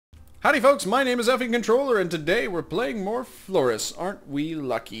Howdy folks, my name is Effing Controller and today we're playing more Floris. Aren't we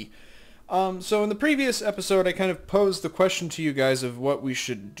lucky? So in the previous episode I kind of posed the question to you guys of what we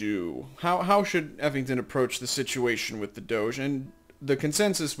should do. How should Effington approach the situation with the Doge? And the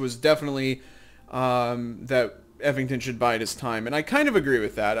consensus was definitely that Effington should bide his time. And I kind of agree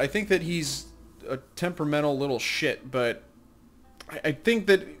with that. I think that he's a temperamental little shit, but I think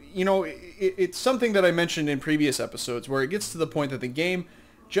that, you know, it's something that I mentioned in previous episodes where it gets to the point that the game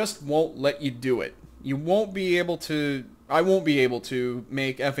just won't let you do it. You won't be able to, I won't be able to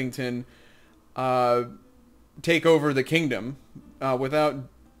make Effington take over the kingdom without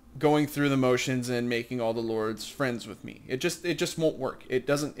going through the motions and making all the lords friends with me. It just won't work. It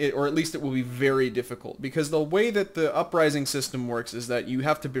doesn't, or at least it will be very difficult, because the way that the uprising system works is that you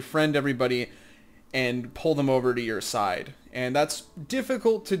have to befriend everybody and pull them over to your side, and that's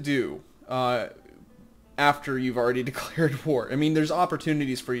difficult to do after you've already declared war. I mean, there's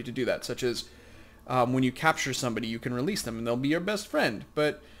opportunities for you to do that, such as when you capture somebody, you can release them and they'll be your best friend.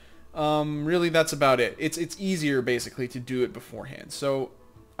 But really, that's about it. It's easier, basically, to do it beforehand. So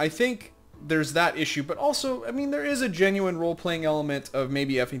I think there's that issue. But also, I mean, there is a genuine role-playing element of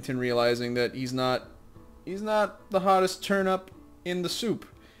maybe Effington realizing that he's not the hottest turnip in the soup.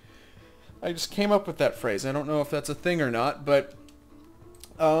 I just came up with that phrase. I don't know if that's a thing or not, but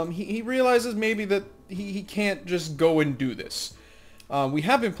he realizes maybe that he can't just go and do this. We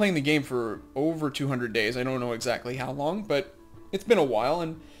have been playing the game for over 200 days. I don't know exactly how long, but it's been a while.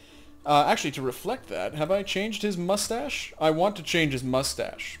 And actually, to reflect that, have I changed his mustache? I want to change his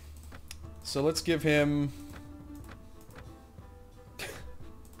mustache. So let's give him...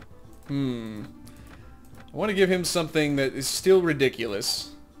 I want to give him something that is still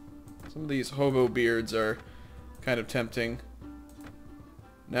ridiculous. Some of these hobo beards are kind of tempting.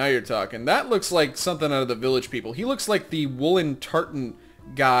 Now you're talking. That looks like something out of the Village People. He looks like the woolen tartan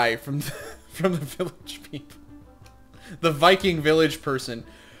guy from the Village People. The Viking village person.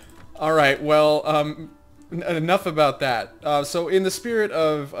 Alright, well, enough about that. So in the spirit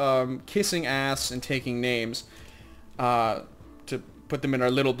of kissing ass and taking names, to put them in our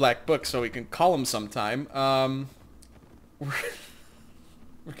little black book so we can call them sometime, we're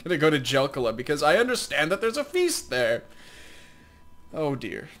gonna go to Jelkala because I understand that there's a feast there. Oh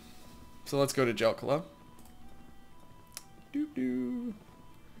dear. So let's go to Jelkala. Doo-doo.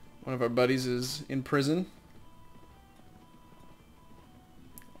 One of our buddies is in prison.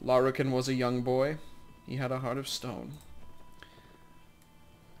 Larrikin was a young boy. He had a heart of stone.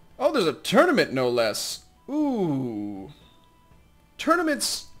 Oh, there's a tournament, no less. Ooh.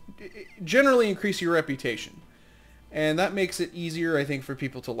 Tournaments generally increase your reputation. And that makes it easier, I think, for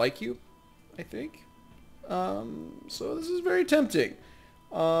people to like you. I think. So this is very tempting.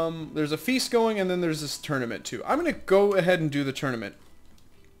 There's a feast going, and then there's this tournament too. I'm gonna go ahead and do the tournament.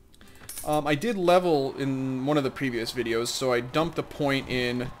 I did level in one of the previous videos, so I dumped a point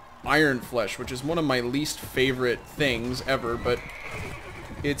in Iron Flesh, which is one of my least favorite things ever, but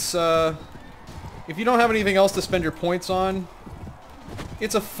it's, if you don't have anything else to spend your points on,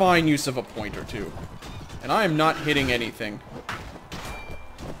 it's a fine use of a point or two. And I am not hitting anything.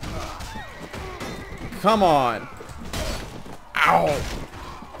 Come on. Ow.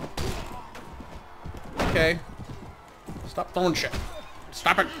 Okay. Stop throwing shit.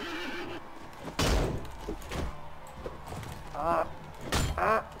 Stop it.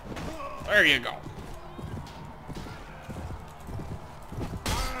 There you go.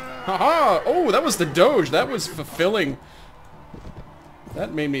 Haha! Oh, that was the Doge. That was fulfilling.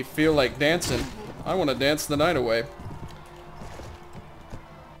 That made me feel like dancing. I want to dance the night away.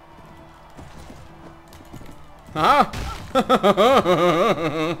 Haha!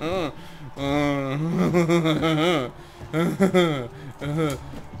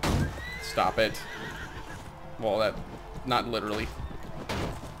 Stop it. Well, that... not literally.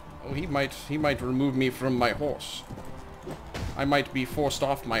 Oh, he might remove me from my horse. I might be forced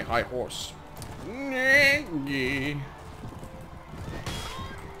off my high horse. Nadia.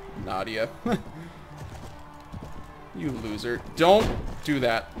 You loser. Don't do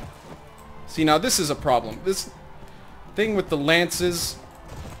that. See, now this is a problem. This thing with the lances...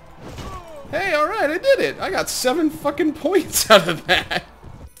 Hey, alright, I did it! I got 7 fucking points out of that!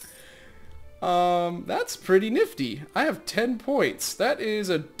 That's pretty nifty. I have 10 points. That is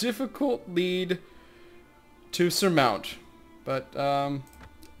a difficult lead to surmount. But,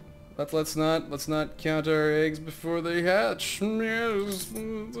 let's not count our eggs before they hatch. It's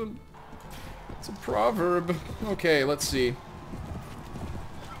a proverb. Okay, let's see.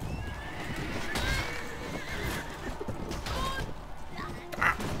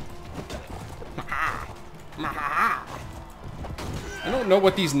 I don't know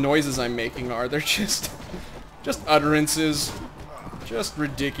what these noises I'm making are. They're just utterances. Just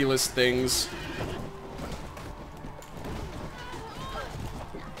ridiculous things.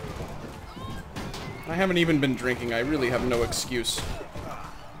 I haven't even been drinking. I really have no excuse.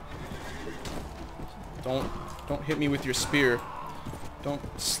 Don't hit me with your spear. Don't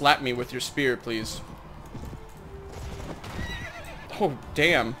slap me with your spear, please. Oh,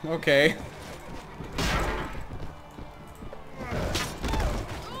 damn. Okay.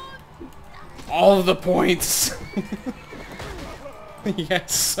 All of the points.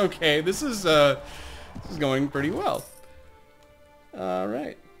 Yes. Okay. This is going pretty well. All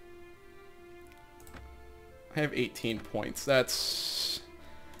right. I have 18 points. That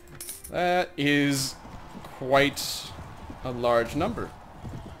is quite a large number.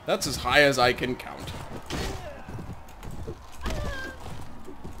 That's as high as I can count.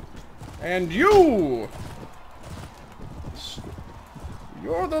 And you!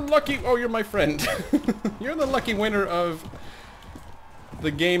 You're the lucky... Oh, you're my friend. You're the lucky winner of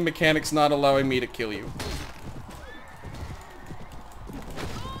the game mechanics not allowing me to kill you.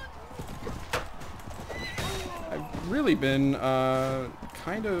 I've really been,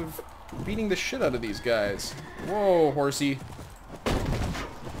 kind of beating the shit out of these guys. Whoa, horsey.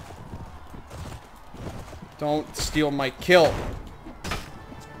 Don't steal my kill.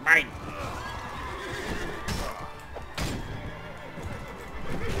 It's mine.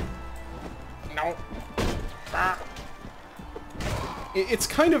 No. Ah. It's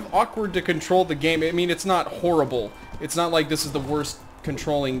kind of awkward to control the game. I mean, it's not horrible. It's not like this is the worst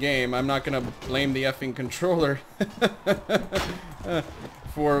controlling game. I'm not gonna blame the effing controller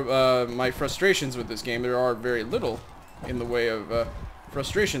for my frustrations with this game. There are very little in the way of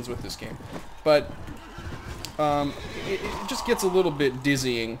frustrations with this game. But it just gets a little bit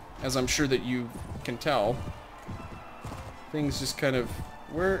dizzying, as I'm sure that you can tell. Things just kind of...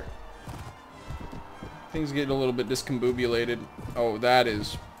 Things get a little bit discombobulated. Oh, that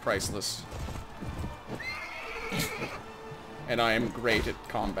is priceless. And I am great at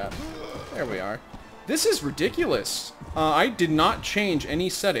combat. There we are. This is ridiculous. I did not change any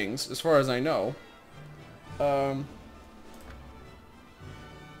settings, as far as I know.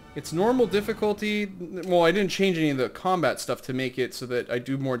 It's normal difficulty. Well, I didn't change any of the combat stuff to make it so that I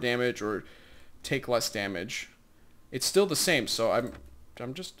do more damage or take less damage. It's still the same, so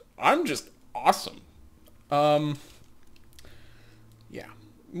I'm just awesome. Yeah,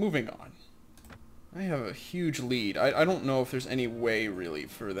 moving on. I have a huge lead. I don't know if there's any way, really,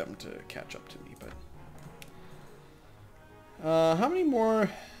 for them to catch up to me, but... how many more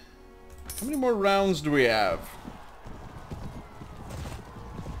rounds do we have?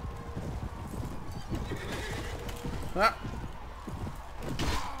 Ah!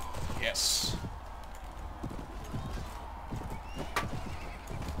 Yes.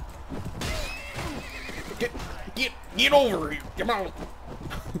 Get over here! Come on!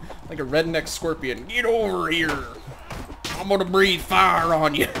 Like a redneck scorpion. Get over here! I'm gonna breathe fire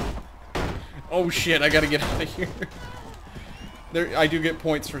on you! Oh shit, I gotta get out of here. I do get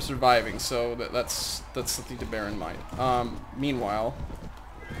points for surviving, so that's something to bear in mind. Meanwhile,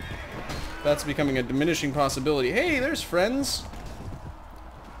 that's becoming a diminishing possibility. Hey, there's friends!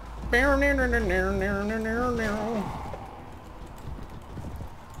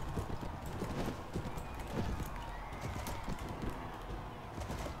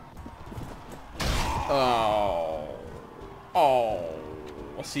 Oh.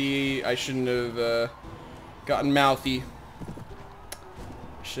 See, I shouldn't have gotten mouthy.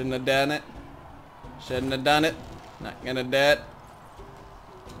 Shouldn't have done it. Shouldn't have done it. Not gonna do it.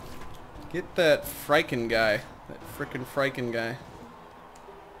 Get that Friken guy. That frickin' Friken guy.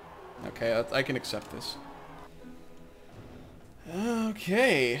 Okay, I can accept this.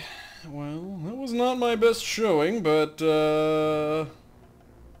 Okay. Well, that was not my best showing, but we'll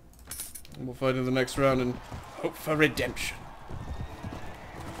fight in the next round and hope for redemption.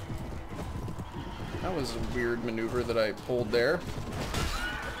 That was a weird maneuver that I pulled there.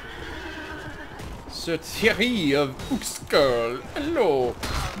 Sir Thierry of Uxkull. Hello.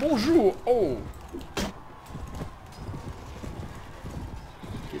 Bonjour. Oh.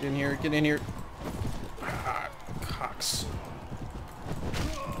 Get in here. Get in here. Ah, cocks.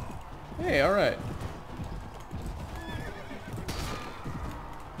 Hey, alright.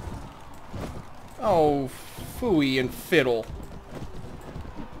 Oh, phooey and fiddle.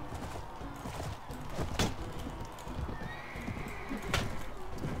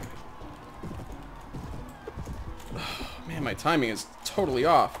 Man, my timing is totally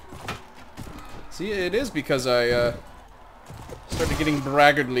off. See, it is because I started getting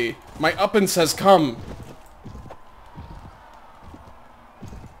braggartly. My uppance has come.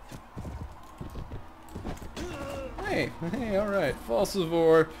 Hey, hey, alright.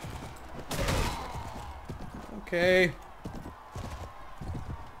 Falsivore. Okay.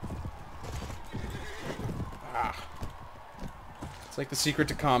 Ah. It's like the secret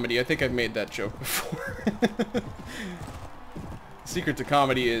to comedy. I think I've made that joke before. The secret to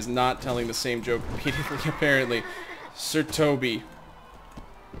comedy is not telling the same joke repeatedly, apparently. Sir Toby.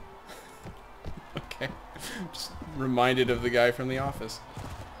 Okay. Just reminded of the guy from The Office.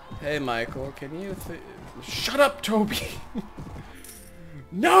 Hey, Michael, can you shut up, Toby!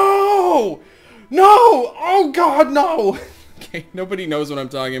 No! No! Oh, God, no! Okay, nobody knows what I'm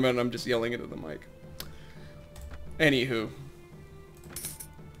talking about, and I'm just yelling into the mic. Anywho.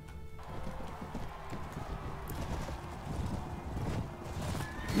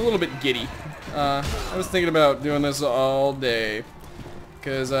 I'm a little bit giddy. I was thinking about doing this all day.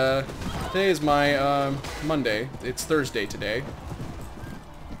 Because, today is my, Monday. It's Thursday today.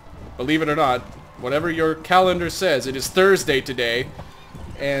 Believe it or not, whatever your calendar says, it is Thursday today.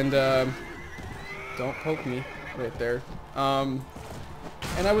 And, don't poke me right there. And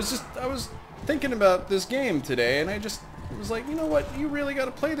I was thinking about this game today, and I just was like, you know what, you really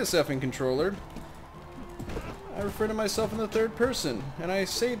gotta play this effing controller. I refer to myself in the third person, and I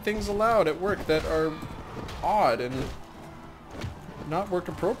say things aloud at work that are odd and not work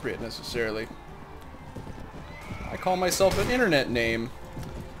appropriate necessarily. I call myself an internet name.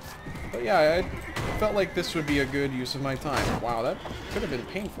 But yeah, I felt like this would be a good use of my time. Wow, that could have been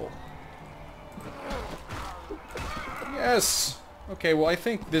painful. Yes! Okay, well I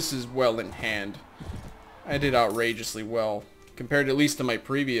think this is well in hand. I did outrageously well, compared at least to my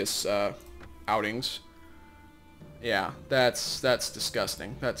previous outings. Yeah, that's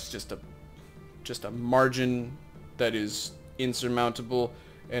disgusting. That's just a margin that is insurmountable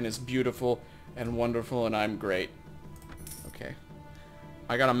and is beautiful and wonderful, and I'm great. Okay.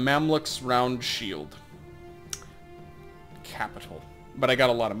 I got a Mamluk's round shield. Capital. But I got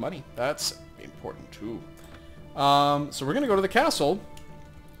a lot of money. That's important too. So we're gonna go to the castle,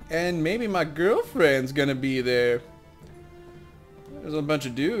 and maybe my girlfriend's gonna be there. There's a bunch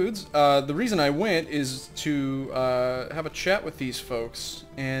of dudes. The reason I went is to have a chat with these folks,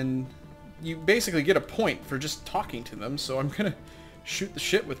 and you basically get a point for just talking to them, so I'm gonna shoot the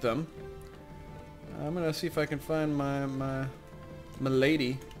shit with them. I'm gonna see if I can find my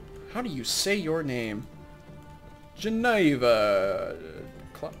lady. How do you say your name? Geneva.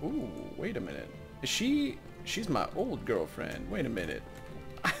 Ooh, wait a minute. Is she... She's my old girlfriend. Wait a minute.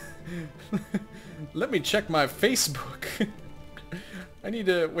 Let me check my Facebook. I need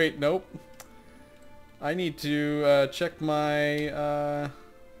to... Wait, nope. I need to check my...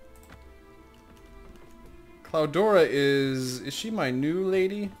 Cloudora is she my new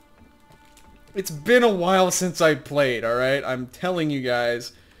lady? It's been a while since I played, alright? I'm telling you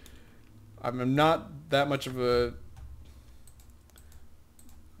guys. I'm not that much of a...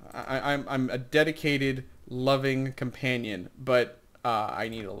 I'm a dedicated, loving companion, but I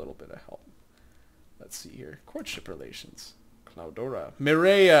need a little bit of help. Let's see here. Courtship relations. Cloudora.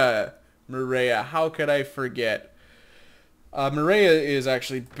 Mireia. How could I forget? Mireia is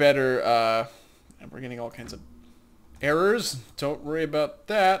actually better, and we're getting all kinds of errors. Don't worry about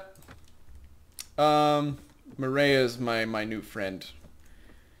that. Mireia is my new friend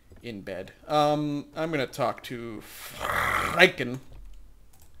in bed. I'm gonna talk to Freiken.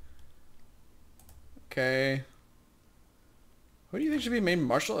 Okay. Who do you think should be made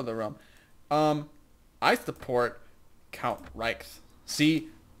Marshal of the Realm? I support Count Reichs. See,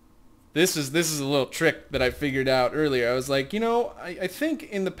 this is a little trick that I figured out earlier. I was like, you know, I think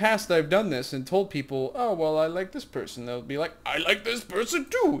in the past I've done this and told people, oh, well, I like this person. They'll be like, I like this person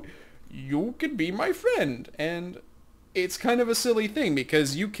too. You can be my friend. And it's kind of a silly thing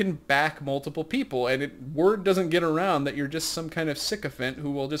because you can back multiple people and word doesn't get around that you're just some kind of sycophant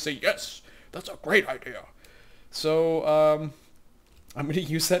who will just say, yes, that's a great idea. So, I'm going to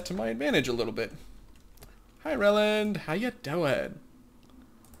use that to my advantage a little bit. Hi, Reland. How you doing?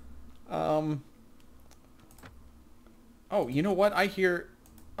 Oh, you know what? I hear...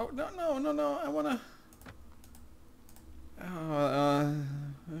 Oh, no. I want to...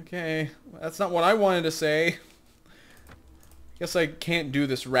 okay. That's not what I wanted to say. Guess I can't do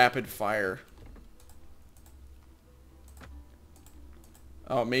this rapid fire.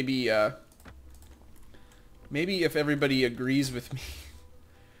 Oh, maybe if everybody agrees with me.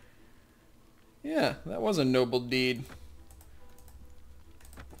 Yeah, that was a noble deed.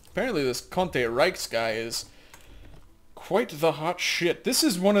 Apparently this Conte Reichs guy is quite the hot shit. This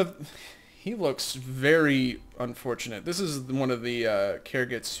is one of... He looks very unfortunate. This is one of the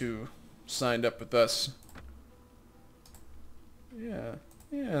Caregets who signed up with us. Yeah,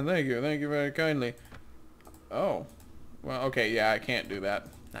 thank you very kindly. Oh, Well, okay, yeah, I can't do that.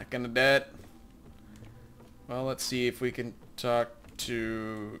 Not gonna do it. Well, let's see if we can talk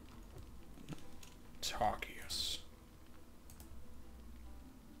to Talkius.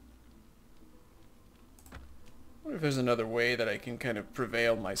 What if there's another way that I can kind of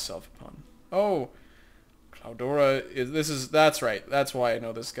prevail myself upon? Oh, Cloudora is, that's right. That's why I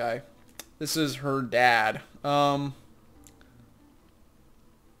know this guy. This is her dad. I'm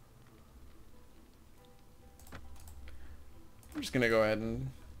just gonna go ahead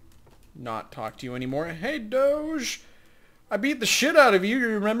and not talk to you anymore. Hey, Doge! I beat the shit out of you. You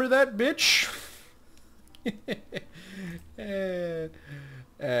remember that, bitch?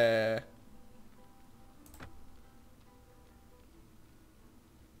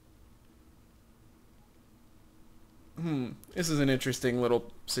 This is an interesting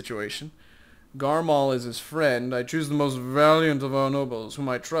little situation. Garmal is his friend. I choose the most valiant of our nobles, whom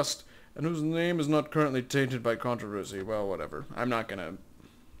I trust, and whose name is not currently tainted by controversy. Well, whatever. I'm not gonna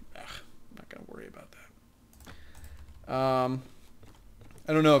worry about that.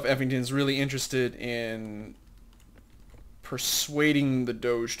 I don't know if Effington's really interested in persuading the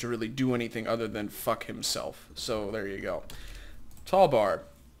Doge to really do anything other than fuck himself. So there you go. Tall bar.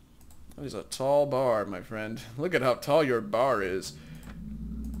 That is a tall bar, my friend. Look at how tall your bar is.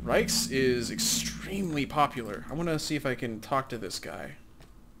 Reichs is extremely popular. I want to see if I can talk to this guy.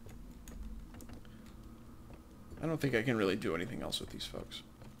 I don't think I can really do anything else with these folks.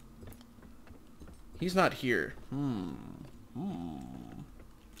 He's not here.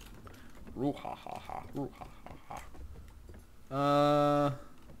 Ruha-ha-ha. Ruha-ha-ha.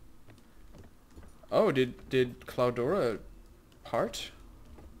 Oh, did Cloudora part?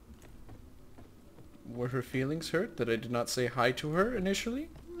 Were her feelings hurt that I did not say hi to her initially?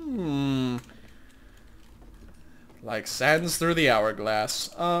 Like sands through the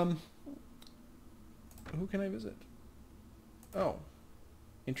hourglass. Who can I visit? Oh.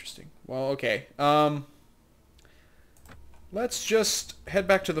 Interesting. Well, okay. Let's just head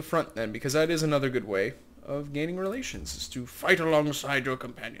back to the front then, because that is another good way of gaining relations, is to fight alongside your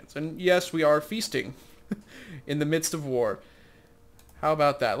companions. And yes, we are feasting in the midst of war. How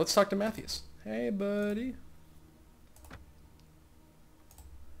about that? Let's talk to Matthias. Hey, buddy.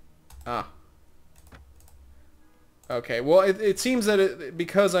 Ah. Okay, well, it seems that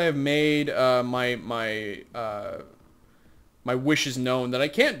because I have made my wishes known, that I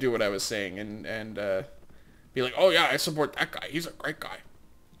can't do what I was saying and be like, oh yeah, I support that guy. He's a great guy.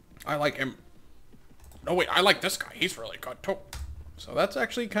 I like him. No, wait, I like this guy. He's really good too. So that's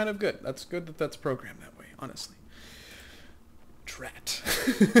actually kind of good. That's good that that's programmed that way, honestly. Drat.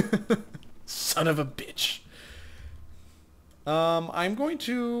 Son of a bitch. I'm going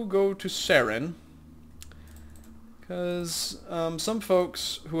to go to Saren, because some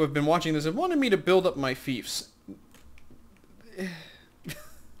folks who have been watching this have wanted me to build up my fiefs.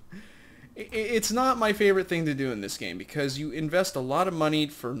 It's not my favorite thing to do in this game, because you invest a lot of money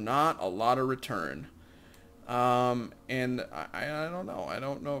for not a lot of return. And I don't know. I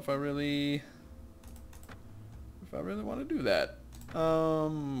don't know if I really want to do that.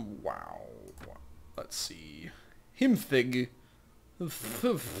 Wow. Let's see. Himthig.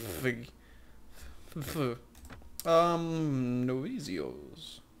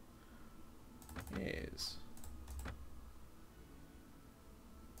 Novizios. Yes.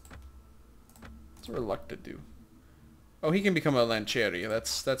 What's Reluctant do? Oh, he can become a Lancieri.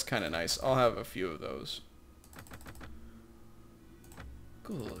 That's kind of nice. I'll have a few of those.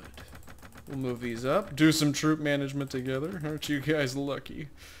 Good. We'll move these up. Do some troop management together. Aren't you guys lucky?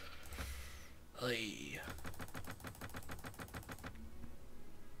 Hey.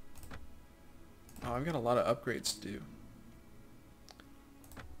 Oh, I've got a lot of upgrades to do.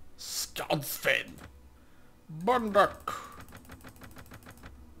 Scalfin. Bunduk.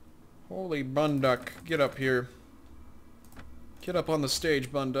 Holy Bunduk. Get up here. Get up on the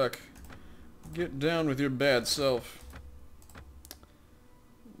stage, Bunduk. Get down with your bad self.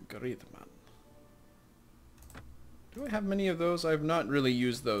 Great, man. Do I have many of those? I've not really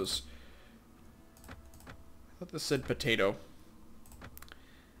used those. I thought this said potato.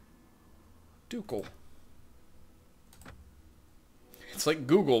 Ducal. It's like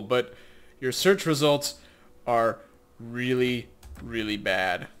Google, but your search results are really, really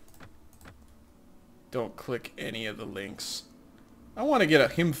bad. Don't click any of the links. I want to get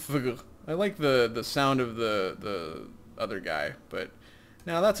a himfg. I like the sound of the other guy, but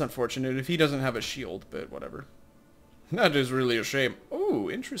now that's unfortunate if he doesn't have a shield, but whatever. That is really a shame. Oh,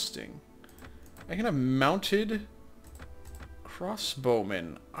 interesting. I can have mounted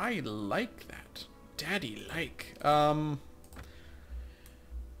crossbowmen. I like that. Daddy like.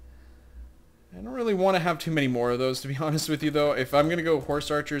 I don't really want to have too many more of those, to be honest with you, though. If I'm going to go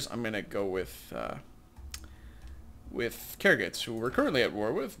horse archers, I'm going to go with Kergits, who we're currently at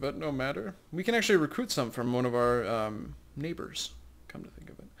war with, but no matter. We can actually recruit some from one of our neighbors, come to think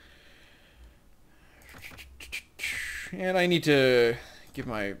of it. And I need to give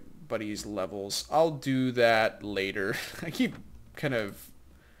my buddies levels. I'll do that later. I keep kind of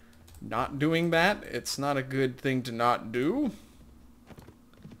not doing that. It's not a good thing to not do.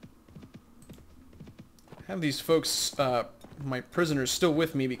 I have these folks, my prisoners, still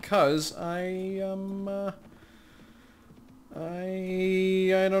with me because I don't know.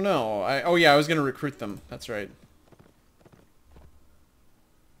 Oh yeah, I was gonna recruit them. That's right.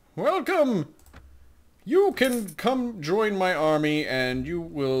 Welcome! You can come join my army and you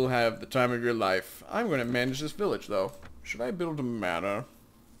will have the time of your life. I'm going to manage this village, though. Should I build a manor?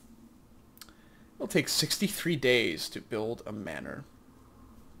 It'll take 63 days to build a manor.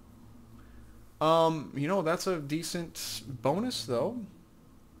 You know, that's a decent bonus, though.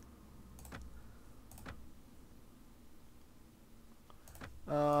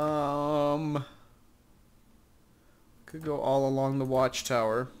 Could go all along the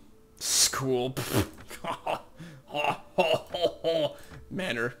watchtower. School.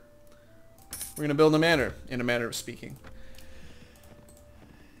 Manor. We're gonna build a manor, in a manner of speaking.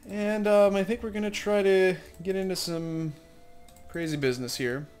 And I think we're gonna try to get into some crazy business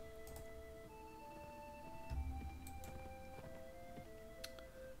here.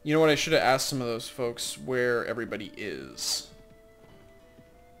 You know what, I should have asked some of those folks where everybody is.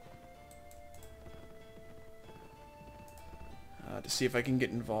 To see if I can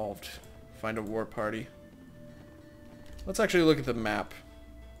get involved. Find a war party. Let's actually look at the map.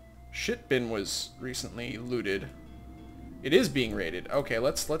 Shitbin was recently looted. It is being raided. Okay,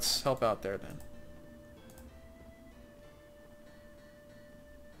 let's help out there then.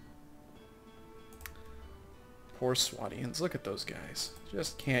 Poor Swatians. Look at those guys.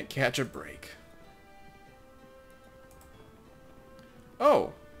 Just can't catch a break.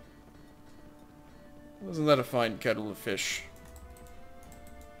 Oh! Wasn't that a fine kettle of fish?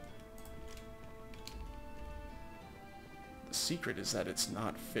 The secret is that it's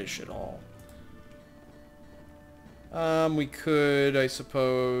not fish at all. We could, I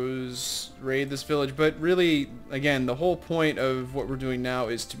suppose, raid this village, but really, again, the whole point of what we're doing now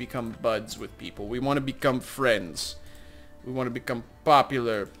is to become buds with people. We want to become friends. We want to become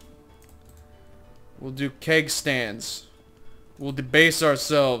popular. We'll do keg stands. We'll debase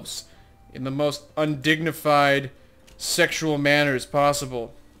ourselves in the most undignified sexual manners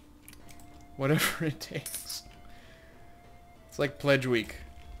possible. Whatever it takes. It's like Pledge Week.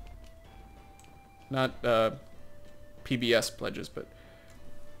 Not, PBS pledges, but...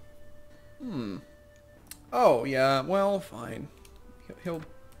 Oh, yeah, well, fine. He'll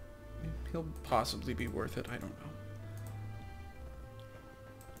possibly be worth it, I don't know.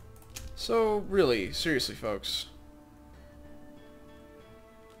 So, really, seriously, folks.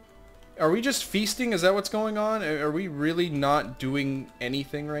 Are we just feasting? Is that what's going on? Are we really not doing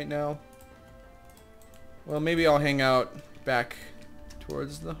anything right now? Well, maybe I'll hang out back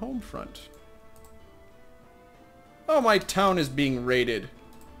towards the home front. Oh, my town is being raided.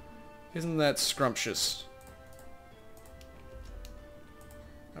 Isn't that scrumptious?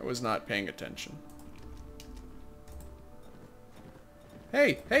 I was not paying attention.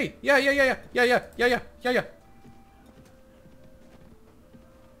 Hey, hey, yeah.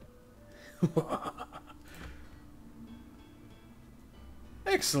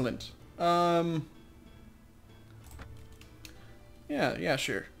 Excellent. Yeah,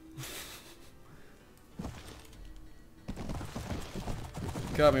 sure.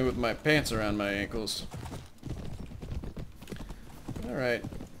 Caught me with my pants around my ankles. Alright.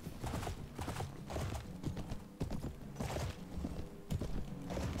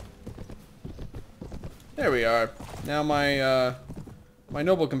 There we are. Now my my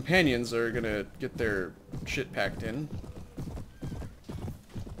noble companions are gonna get their shit packed in.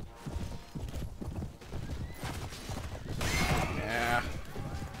 Yeah.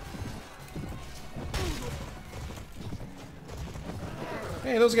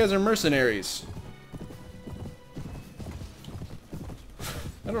 Hey, those guys are mercenaries.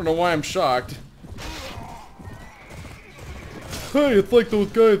 I don't know why I'm shocked. Hey, it's like those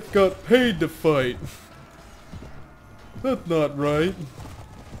guys got paid to fight. That's not right.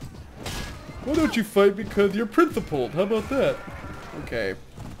 Why don't you fight because you're principled? How about that? Okay.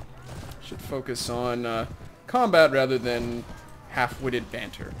 Should focus on combat rather than half-witted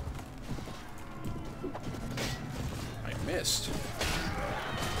banter. I missed.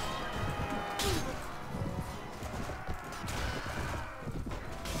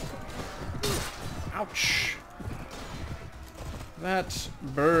 Ouch. That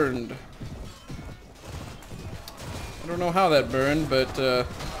burned. I don't know how that burned, but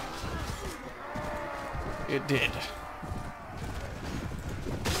it did.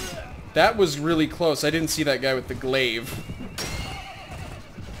 That was really close. I didn't see that guy with the glaive.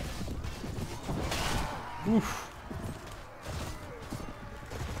 Oof.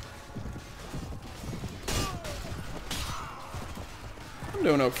 I'm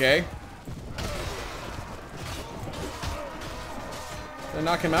doing okay. Did I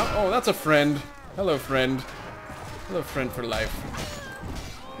knock him out? Oh, that's a friend. Hello, friend. Hello, friend for life.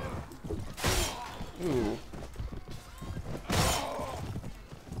 Ooh.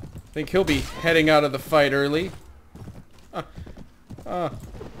 Think he'll be heading out of the fight early. Oh,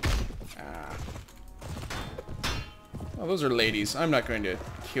 those are ladies. I'm not going to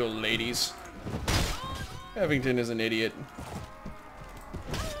kill ladies. Effington is an idiot.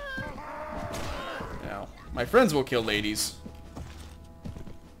 Now, my friends will kill ladies.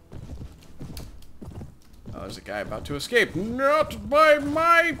 Oh, there's a guy about to escape. Not by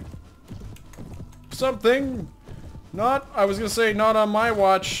my... something. Not, I was gonna say not on my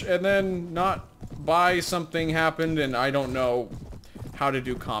watch, and then not by something happened, and I don't know how to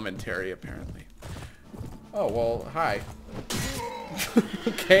do commentary, apparently. Oh, well, hi.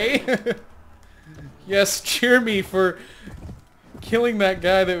 Okay. Yes, cheer me for killing that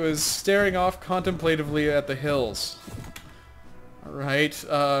guy that was staring off contemplatively at the hills. Alright,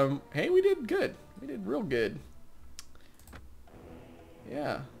 hey, we did good. We did real good.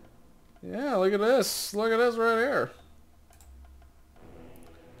 Yeah. Yeah, look at this. Look at this right here.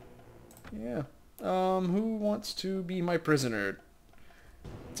 Yeah. Who wants to be my prisoner?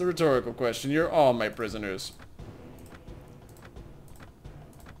 It's a rhetorical question. You're all my prisoners.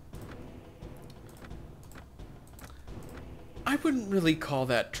 I wouldn't really call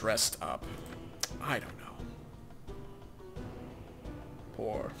that dressed up. I don't know.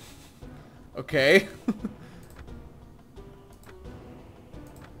 Poor. Okay.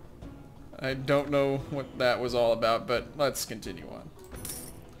 I don't know what that was all about, but let's continue on.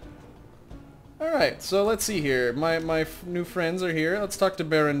 Alright, so let's see here. My new friends are here. Let's talk to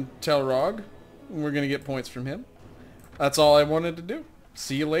Baron Telrog. We're gonna get points from him. That's all I wanted to do.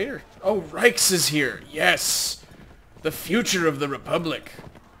 See you later. Oh, Reichs is here! Yes! The future of the Republic.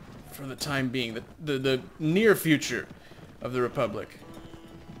 For the time being. The near future of the Republic.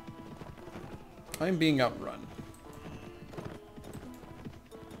 I'm being outrun.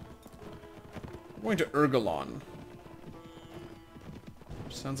 We're going to Ergolon.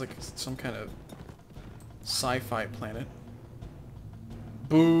 Sounds like some kind of sci-fi planet.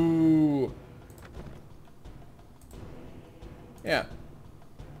 Boo! Yeah.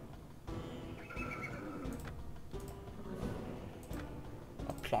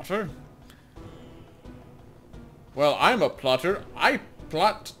 A plotter? Well, I'm a plotter. I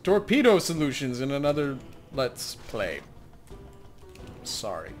plot torpedo solutions in another Let's Play.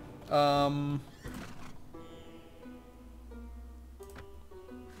 Sorry.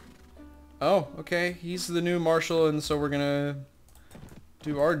 Oh, okay. He's the new marshal, and so we're gonna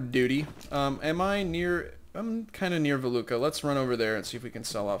do our duty. Am I near... I'm kind of near Voluka. Let's run over there and see if we can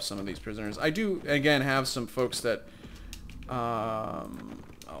sell off some of these prisoners. I do, again, have some folks that... oh,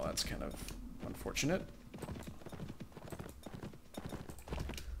 that's kind of unfortunate.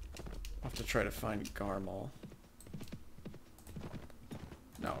 I'll have to try to find Garmal.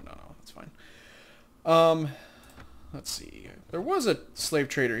 No, that's fine. Let's see. There was a slave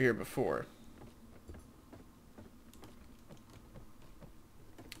trader here before.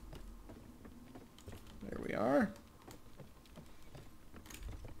 There we are.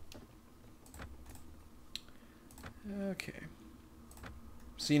 Okay.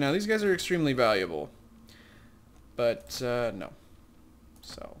 See, now these guys are extremely valuable. But, no.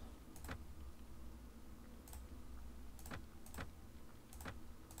 So.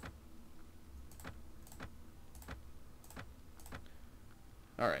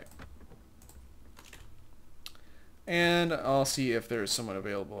 Alright. And I'll see if there's someone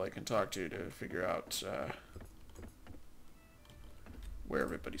available I can talk to figure out where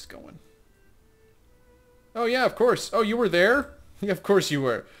everybody's going. Oh, yeah, of course. Oh, you were there? Yeah, of course you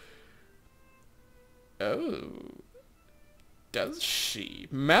were. Oh. Does she?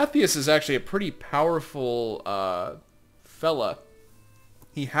 Matthias is actually a pretty powerful fella.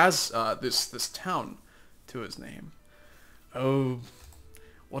 He has this town to his name. Oh,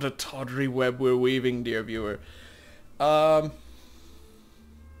 what a tawdry web we're weaving, dear viewer.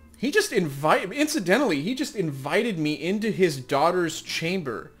 He just incidentally, he just invited me into his daughter's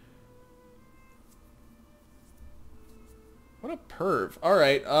chamber. What a perv.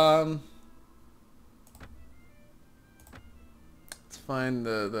 Alright, find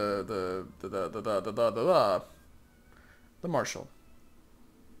the Marshal.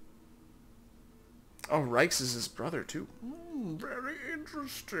 Oh, Reichs is his brother too. Very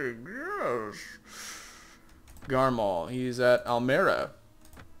interesting. Yes. Garmal. He's at Almera.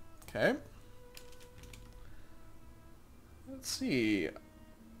 Okay. Let's see.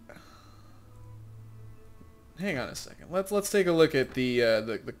 Hang on a second. Let's take a look at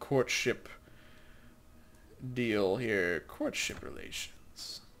the courtship deal here. Courtship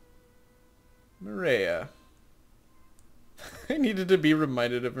relations. Maria. I needed to be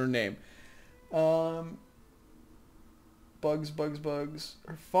reminded of her name. Bugs.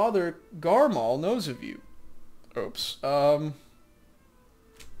 Her father, Garmal, knows of you. Oops. Okay,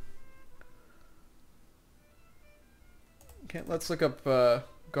 let's look up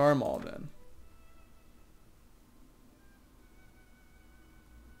Garmal then.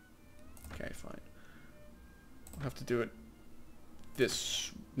 Okay, fine. I'll have to do it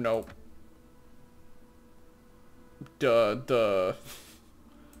this... No. Duh.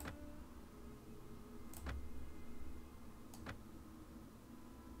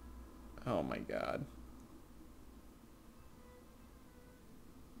 Oh my god.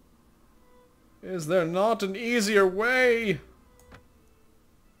 Is there not an easier way?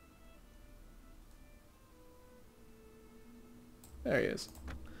 There he is.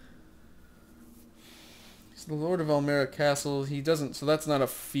 He's the Lord of Almera Castle. He doesn't... So that's not a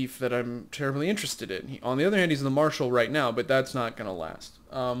fief that I'm terribly interested in. On the other hand, he's the Marshal right now, but that's not gonna last.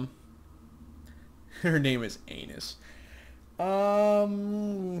 Her name is Anus.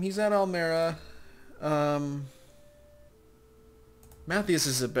 He's at Almera. Matthias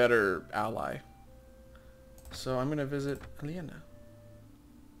is a better ally. So I'm gonna visit Aliena.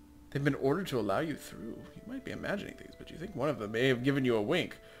 They've been ordered to allow you through. You might be imagining things, but you think one of them may have given you a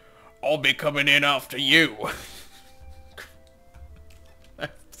wink. I'll be coming in after you.